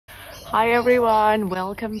Hi everyone,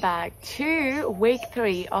 welcome back to week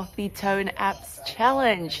 3 of the Tone Abs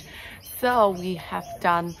Challenge. So we have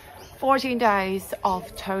done 14 days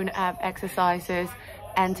of Tone Ab exercises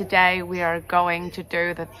and today we are going to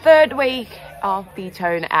do the 3rd week of the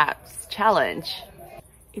Tone Abs Challenge.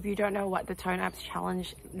 If you don't know what the Tone Abs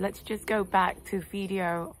Challenge, let's just go back to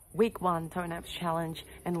video week 1 Tone Abs Challenge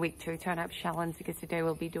and week 2 Tone Abs Challenge, because today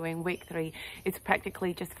we'll be doing week 3. It's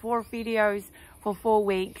practically just 4 videos for 4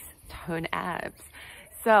 weeks. Tone abs.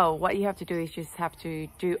 So what you have to do is just have to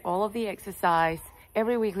do all of the exercise,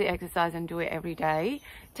 every weekly exercise, and do it every day.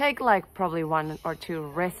 Take like probably 1 or 2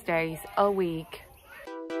 rest days a week.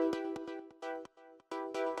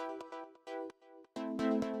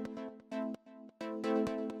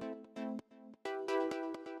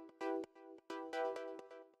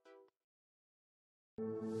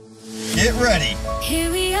 Get ready.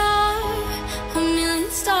 Here we are, a million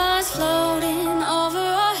stars floating over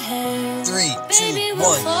our heads. 3, 2, Baby, 1,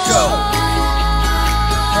 we'll go.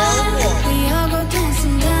 Round 1. We all go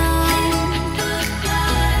dancing down,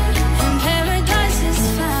 and paradise is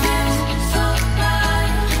found.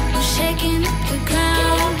 We're shaking up the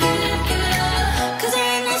ground, 'cause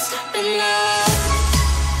there ain't no stopping now.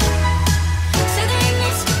 Say there ain't no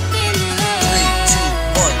stopping now. 3, 2,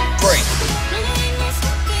 1, break. No, there ain't no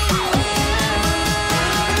stopping now.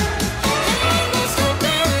 There ain't no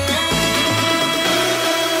stopping now.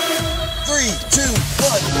 3, 2,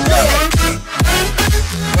 1, go.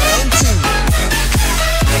 Round 2.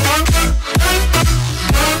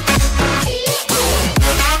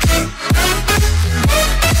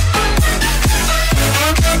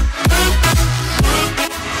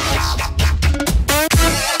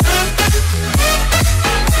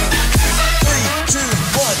 3, 2,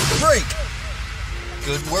 1, break.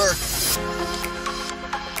 Good work.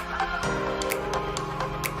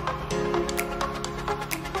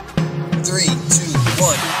 3, 2,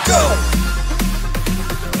 1, go.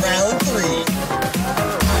 Round 3.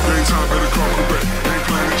 Daytime better come correct. Ain't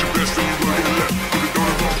playing at your best, then you gonna get left. Put it on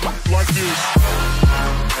the ball like this.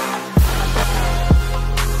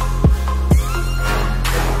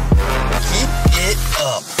 Keep it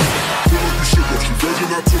up. Feel like you shook up. She virgin,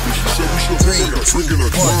 I took it. She said we should 3, take her. 2, Drinking her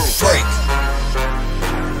 1, drunk. break.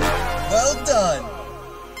 Well done.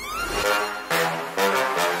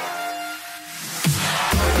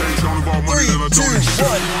 Ain't talking about money 3, that I 2, don't accept.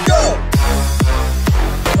 1, go.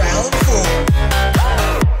 Round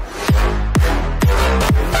 4.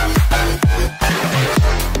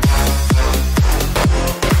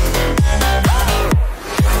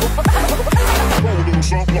 Roll a little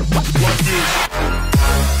something like this.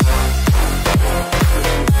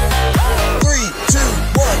 3, 2,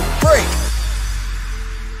 1, break.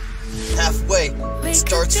 Halfway. We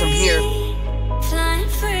Starts could from here. be flying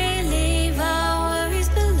free, leave our worries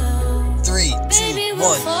below. 3, 2, Baby, 1,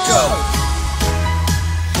 we'll fall. go.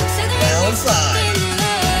 Say there ain't Round no 5. stopping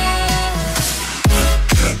now.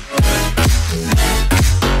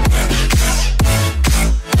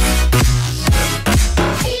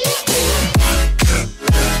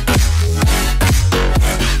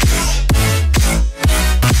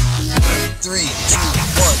 3, 2,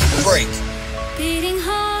 1, break. Beating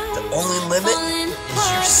heart, The only limit falling is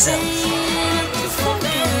apart, yourself. saying I can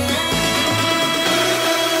forget.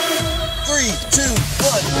 3, 2,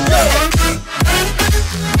 1, go.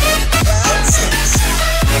 Round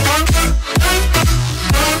 6.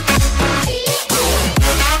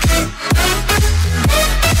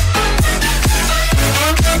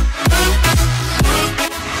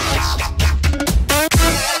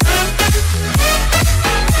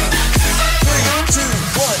 3, 2,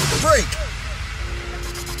 1, break.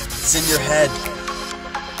 It's in your head.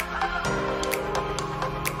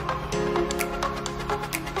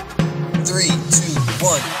 3, 2,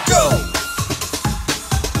 1, go.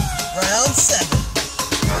 Round 7.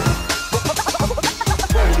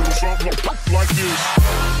 Roll a little something like this.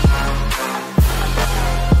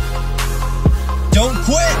 Don't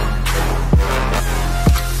quit.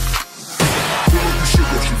 Feel like you shook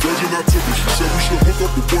up. She virgin, I took it. She said we should hook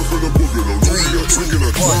up the boyfriend and boogie. No, 3, no, 2, drinking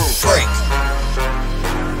her 1, drunk. break.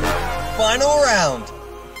 Final round.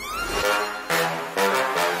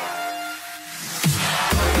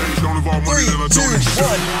 Ain't talking about money 3, that I 2, don't accept.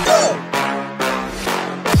 1, go.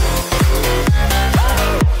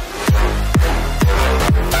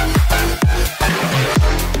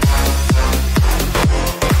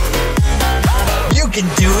 You can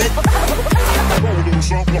do it. Roll a little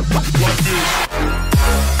something like this.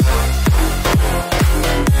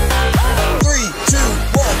 3, 2,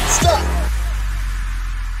 1, stop.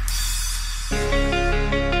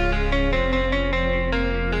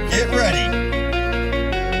 Get ready.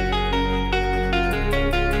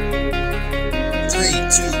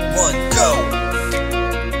 1, go!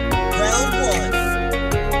 Round 1.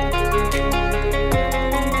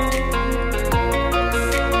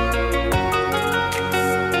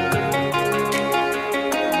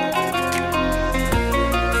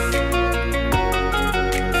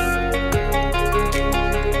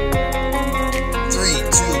 3,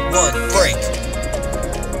 2, 1, break!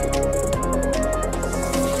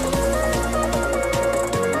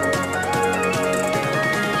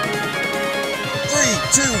 3,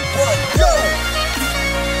 2, 1, go!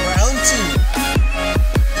 Round 2.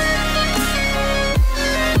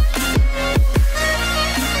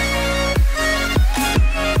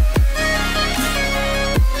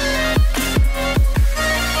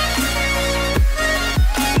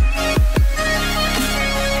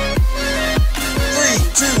 3,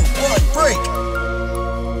 2, 1, break!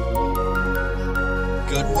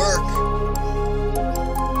 Good work.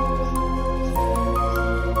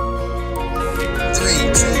 3,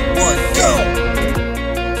 2, 1, go!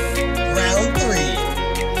 Round 3.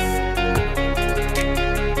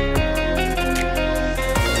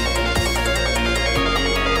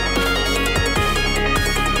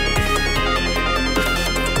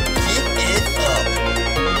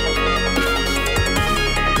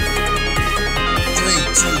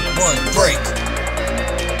 1, break.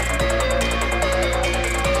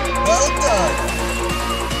 Well done.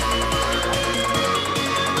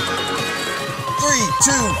 3,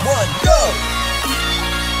 2, 1, go.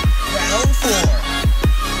 Round 4.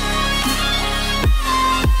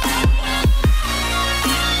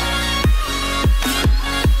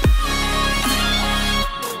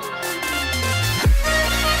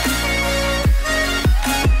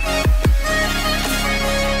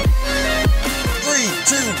 3,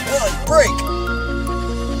 2, 1, break.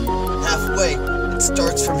 Halfway. It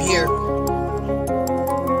starts from here.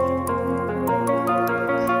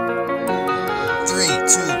 3,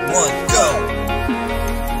 2, 1, go.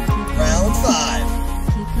 Round 5.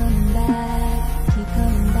 Keep coming back, keep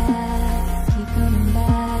coming back, keep coming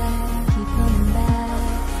back, keep coming back.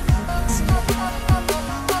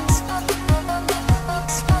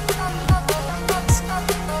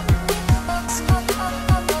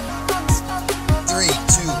 3,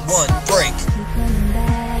 2, 1, break. Keep coming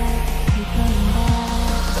back, keep coming back.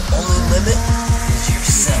 The only limit is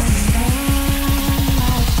yourself.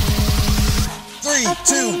 3,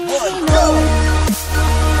 2, 1, go.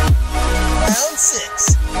 Round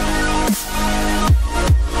 6.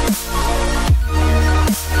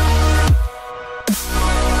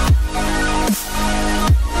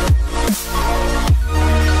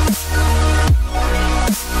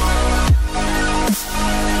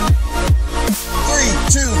 3,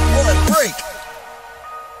 2, 1, break.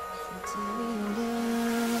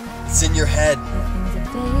 It's in your head.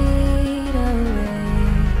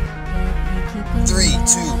 3,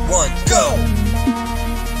 2, 1, go.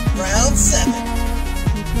 Round 7.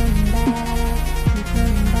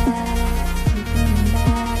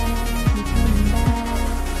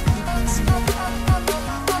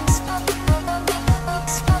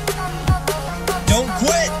 Don't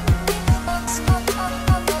quit.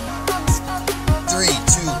 3,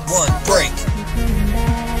 2, 1, break.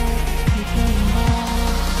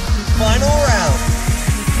 Final round.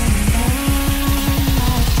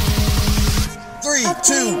 3,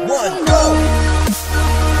 2, 1, go.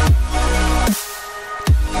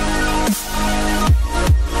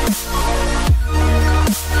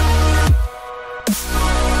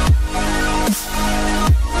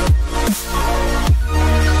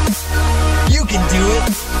 You can do it.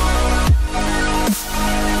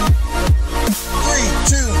 3,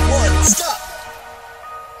 2, 1, stop.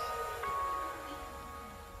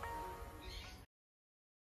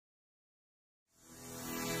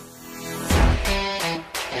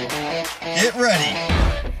 Get ready.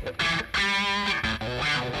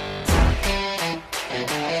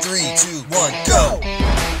 3, 2, 1, go.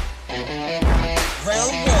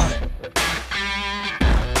 Round 1.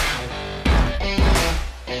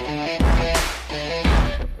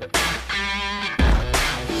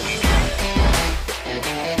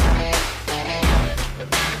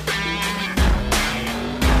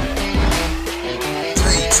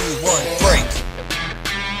 3, 2, 1, break.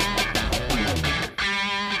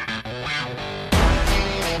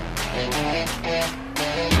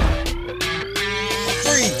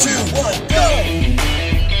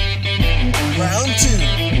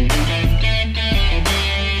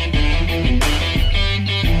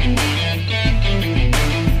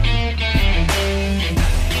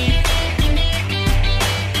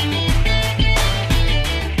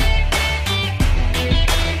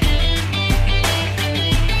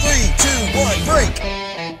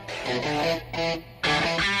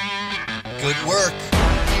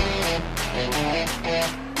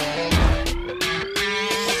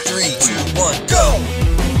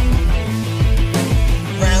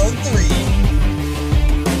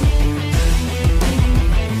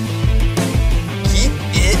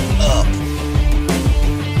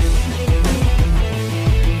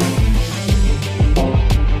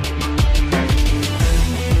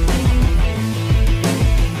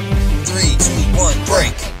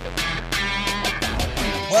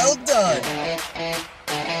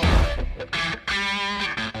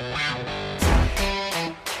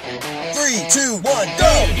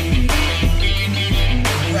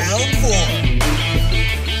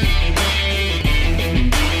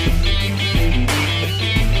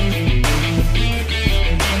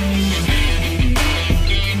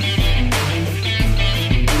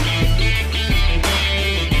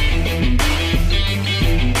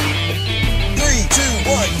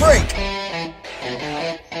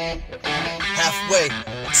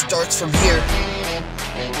 starts from here.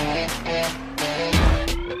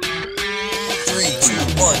 3, 2,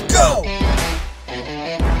 1, go!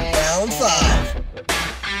 Round 5.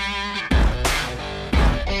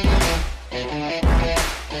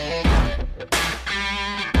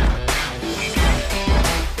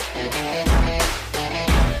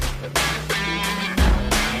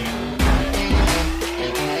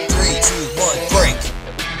 3, 2, 1, break.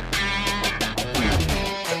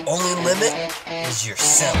 The only limit is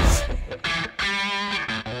yourself.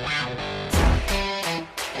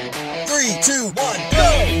 3, 2, 1, go!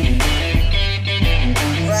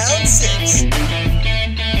 Round 6. 3,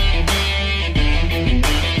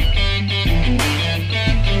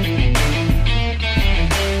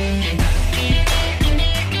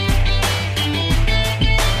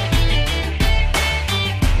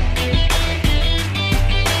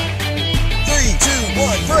 2,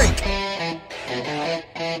 1, break!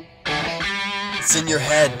 It's in your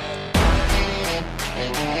head.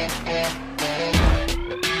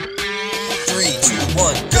 3, 2,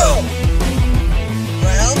 1, go!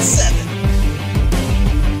 Round 7.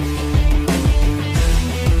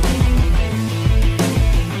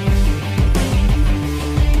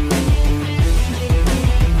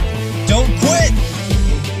 Don't quit!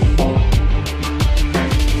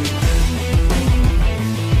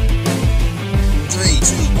 3,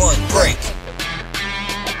 2, 1, break!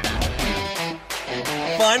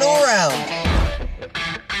 Final round.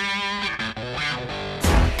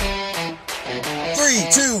 3,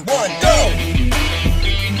 2, 1, go!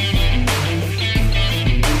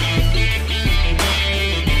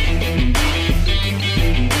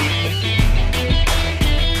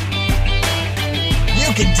 You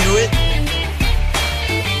can do it!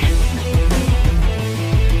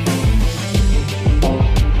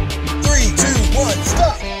 3, 2, 1,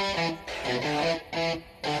 stop!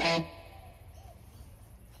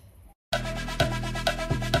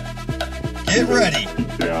 Get ready!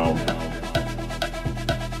 Down.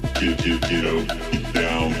 Get up, get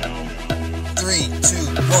down. 3, 2,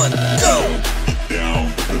 1, go! Down.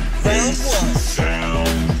 Round 1.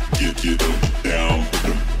 Sound. Get up, down.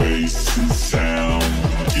 The bass and sound.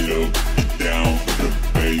 Get up, get down. The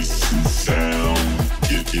bass and sound.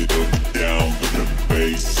 Get up, down. The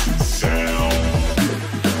bass and sound.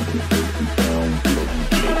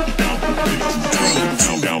 3,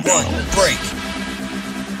 2, 1, break!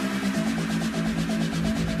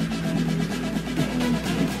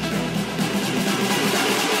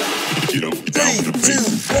 Get up, 3, down. The 2,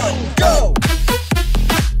 bass. 1, go!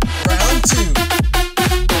 Round 2.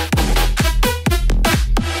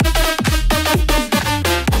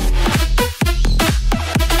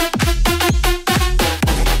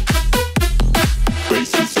 3,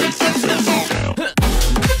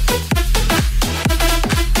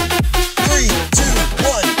 2,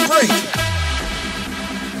 1, break!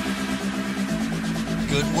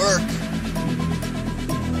 Good work.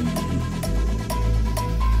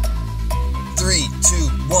 3, 2,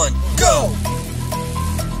 1, go!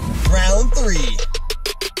 Round 3.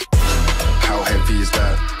 How heavy is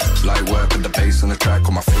that? Light work with the bass on the track,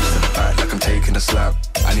 on my face in the back like I'm taking a slap.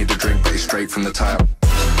 I need a drink, but it's straight from the tap.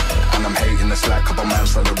 And I'm hating the slack, couple man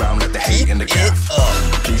slide around like the hate in the Keep gap. it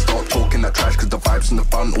up. Please stop talking that trash, cause the vibes in the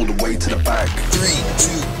front all the way to the back. 3,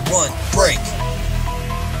 2, 1, break!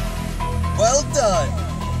 Well done!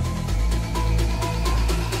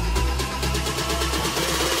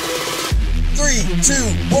 3, 2,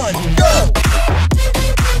 1, go!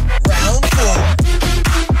 Round 4.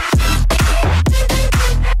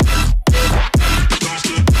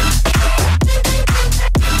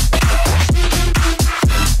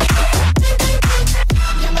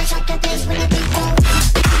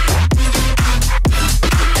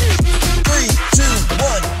 3, 2,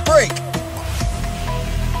 1, break!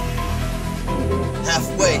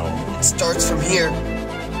 Halfway, it starts from here.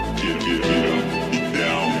 Get up, get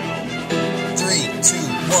down. 3, 2,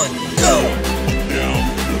 1, go!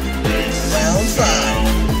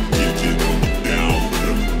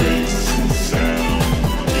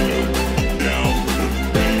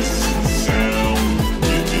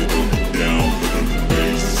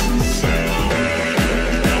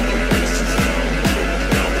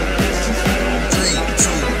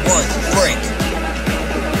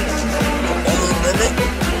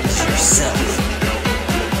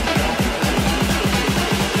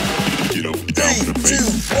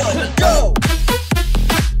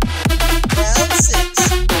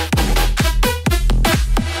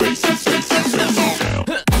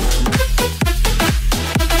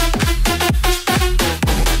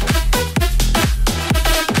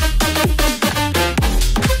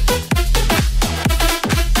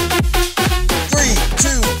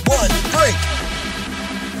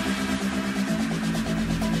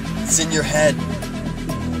 head.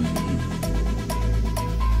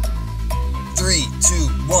 3, 2,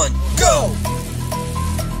 1, go!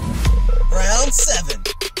 Round 7.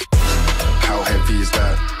 How heavy is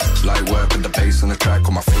that? Light work with the bass on the track,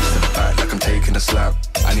 on my face to the back like I'm taking a slap.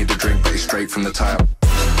 I need a drink, but it's straight from the tap.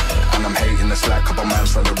 And I'm hating the slack, couple man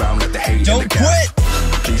slide around like the hate in the Don't gap. quit!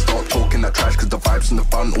 Please stop talking that trash, cause the vibes in the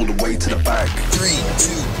front all the way to the back. 3,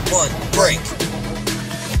 2, 1, break!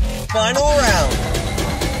 Final round!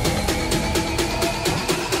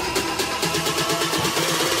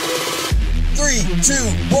 Three, 2,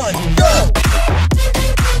 1, go!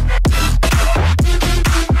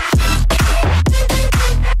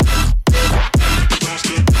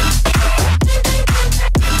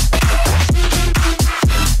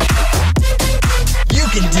 You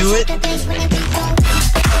can do it! 3,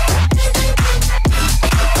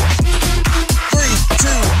 2,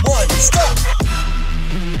 1, stop!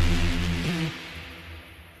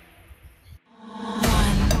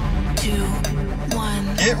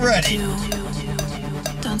 Get ready!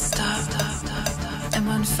 Don't stop. I'm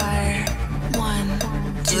on fire. 1,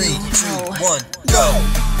 3, 2, 1, go!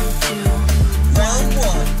 Round 1.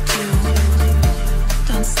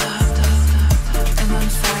 Don't stop. I'm on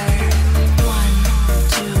fire. 1,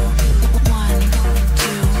 2, 1,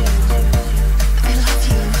 2. I love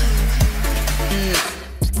you.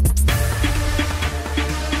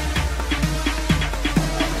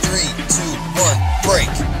 3, 2, 1,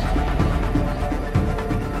 break!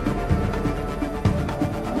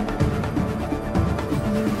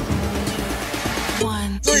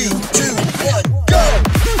 1, 3, 2, 1, go!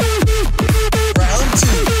 Round 2.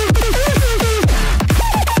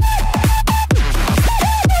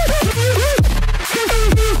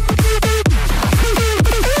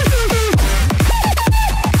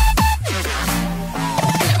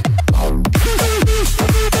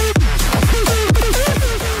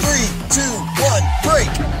 3, 2, 1,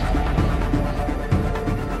 break!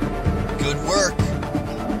 Good work.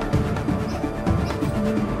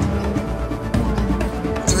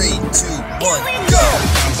 3, 2, 1, go!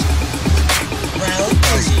 Round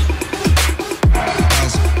 3.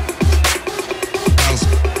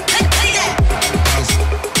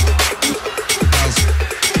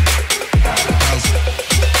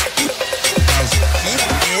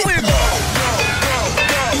 Keep it going.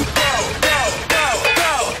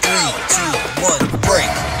 3, 2, 1,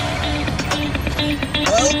 break.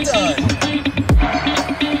 Well done.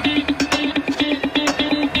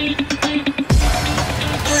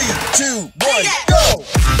 3, 2, 1, go!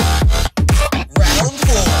 Round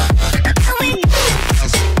 4. 3,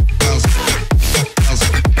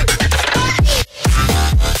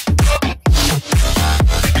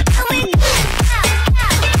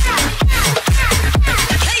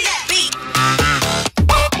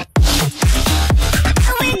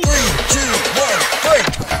 2, 1, break!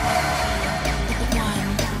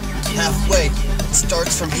 Halfway. It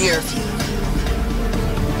starts from here. 3,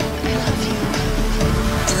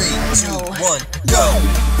 2, 1, go!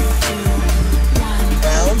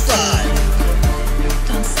 Round 5.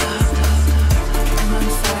 Don't stop. I'm on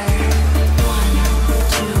fire. 1,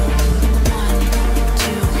 2, 1,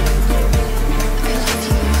 2. I love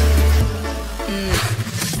you.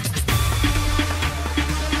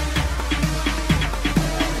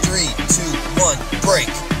 3, 2, 1,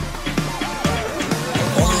 break! The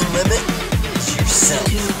only limit is yourself.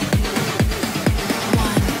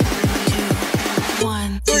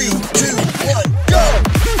 1, 3, 2, 1, go!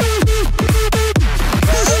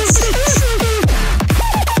 Round 6.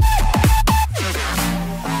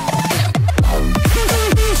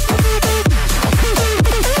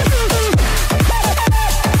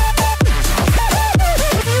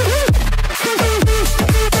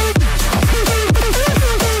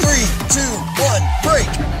 3, 2, 1, break!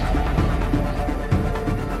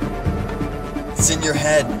 It's in your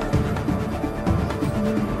head.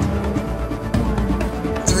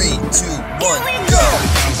 3, 2, 1, go!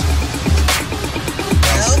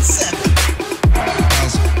 Round 7.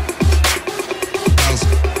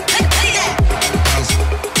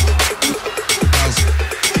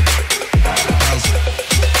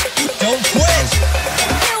 Don't quit!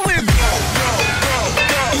 3,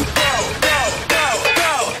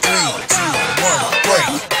 2, 1, break!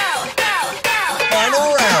 Final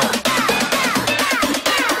round.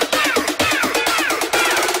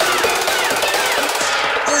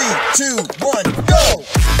 3, 2, 1, go!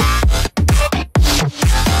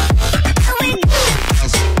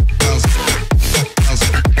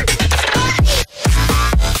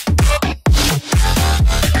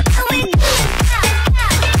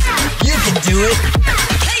 You can do it!